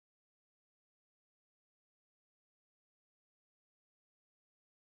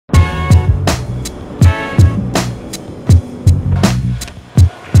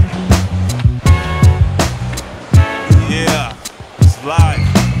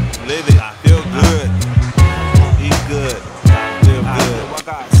with it. I feel good. Eat good. I feel good. I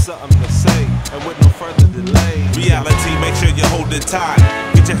got something to say, and with no further delay. Reality, make sure you hold it tight.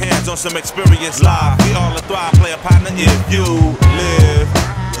 Get your hands on some experience live. We all a thrive, play a partner if you live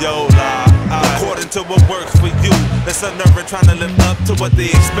your life according to what works for you. It's unnerving trying to live up to what they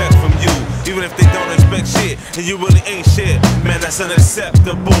expect from you, even if they don't expect shit and you really ain't shit. Man, that's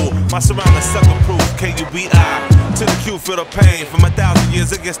unacceptable. My surroundings sucker proof. K-U-B-I to the Q, feel the pain from 1,000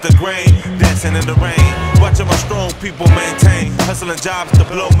 years against the grain, dancing in the rain, watching my strong people maintain, hustling jobs to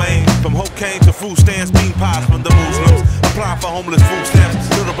blow main, from hope cane to fruit stands, bean pies from the Muslims, applying for homeless food stamps,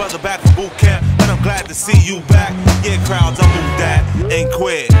 little brother back from boot camp, and I'm glad to see you back. Yeah, crowds, I move that, ain't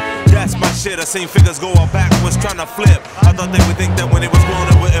quit. That's my shit. I seen figures go all backwards trying to flip. I thought they would think that when it was blown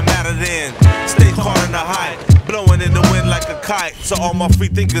it wouldn't matter then. Stay caught in the height, blowing in the wind like a kite. So all my free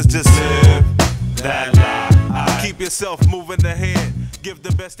thinkers just live that life. Keep yourself moving ahead. Give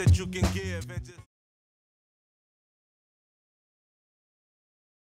the best that you can give. And just